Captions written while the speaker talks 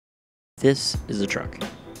This is a truck.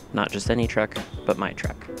 Not just any truck, but my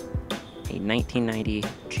truck. A 1990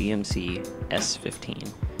 GMC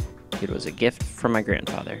S15. It was a gift from my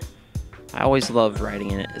grandfather. I always loved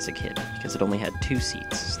riding in it as a kid because it only had 2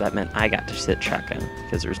 seats, so that meant I got to sit shotgun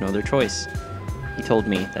because there was no other choice. He told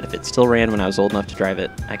me that if it still ran when I was old enough to drive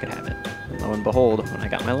it, I could have it. And lo and behold, when I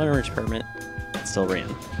got my learner's permit, it still ran.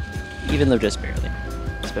 Even though just barely.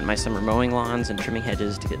 I spent my summer mowing lawns and trimming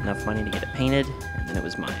hedges to get enough money to get it painted, and then it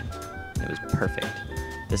was mine. And it was perfect.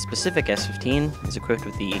 This specific S15 is equipped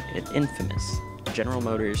with the infamous General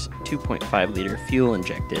Motors 2.5-liter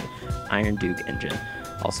fuel-injected Iron Duke engine,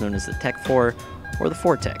 also known as the Tech 4 or the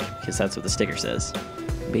 4Tech, because that's what the sticker says.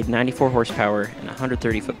 It made 94 horsepower and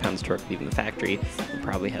 130 foot-pounds torque leaving the factory, and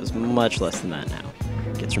probably has much less than that now.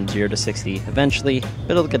 It gets from 0 to 60 eventually,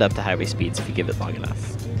 but it'll get up to highway speeds if you give it long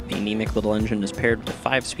enough. The anemic little engine is paired with a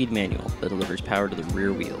 5-speed manual that delivers power to the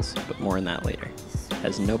rear wheels, but more on that later.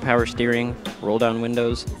 Has no power steering, roll-down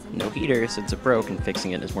windows, no heater since it broke and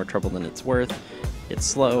fixing it is more trouble than it's worth. It's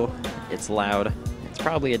slow, it's loud, it's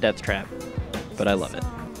probably a death trap, but I love it.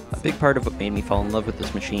 A big part of what made me fall in love with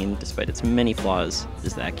this machine, despite its many flaws,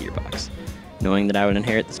 is that gearbox. Knowing that I would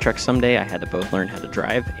inherit this truck someday, I had to both learn how to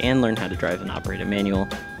drive and learn how to drive and operate a manual,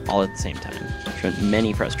 all at the same time. I spent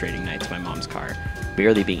many frustrating nights in my mom's car,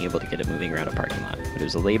 barely being able to get it moving around a parking lot, but it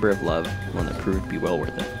was a labor of love, one that proved to be well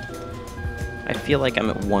worth it. I feel like I'm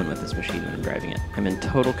at one with this machine when I'm driving it. I'm in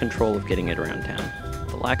total control of getting it around town.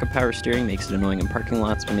 The lack of power steering makes it annoying in parking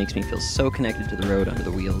lots, but makes me feel so connected to the road under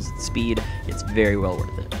the wheels at speed, it's very well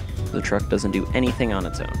worth it. The truck doesn't do anything on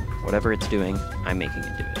its own. Whatever it's doing, I'm making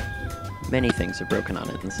it do it. Many things have broken on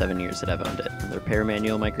it in the 7 years that I've owned it. The repair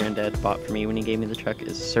manual my granddad bought for me when he gave me the truck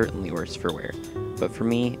is certainly worse for wear. But for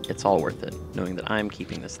me, it's all worth it, knowing that I'm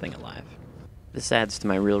keeping this thing alive. This adds to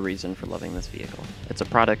my real reason for loving this vehicle. It's a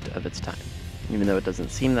product of its time. Even though it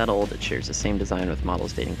doesn't seem that old, it shares the same design with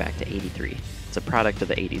models dating back to '83. It's a product of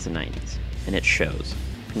the 80s and 90s, and it shows.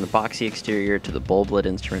 From the boxy exterior to the bulb-lit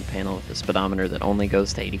instrument panel with a speedometer that only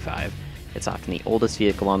goes to 85, it's often the oldest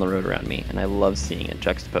vehicle on the road around me, and I love seeing it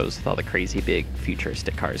juxtaposed with all the crazy big,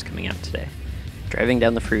 futuristic cars coming out today. Driving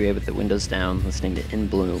down the freeway with the windows down, listening to In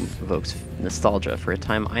Bloom evokes nostalgia for a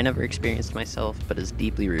time I never experienced myself, but is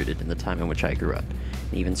deeply rooted in the time in which I grew up,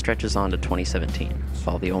 and even stretches on to 2017, with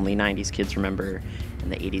all the only 90s kids remember,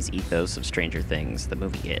 and the 80s ethos of Stranger Things, the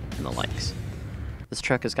movie It, and the likes. This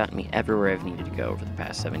truck has gotten me everywhere I've needed to go over the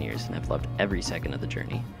past 7 years, and I've loved every second of the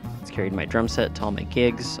journey. It's carried my drum set to all my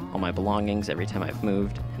gigs, all my belongings every time I've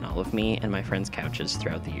moved, and all of me and my friends' couches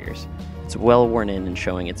throughout the years. It's well worn in and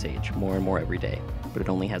showing its age more and more every day, but it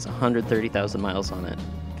only has 130,000 miles on it,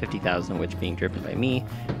 50,000 of which being driven by me,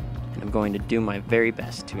 and I'm going to do my very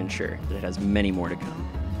best to ensure that it has many more to come.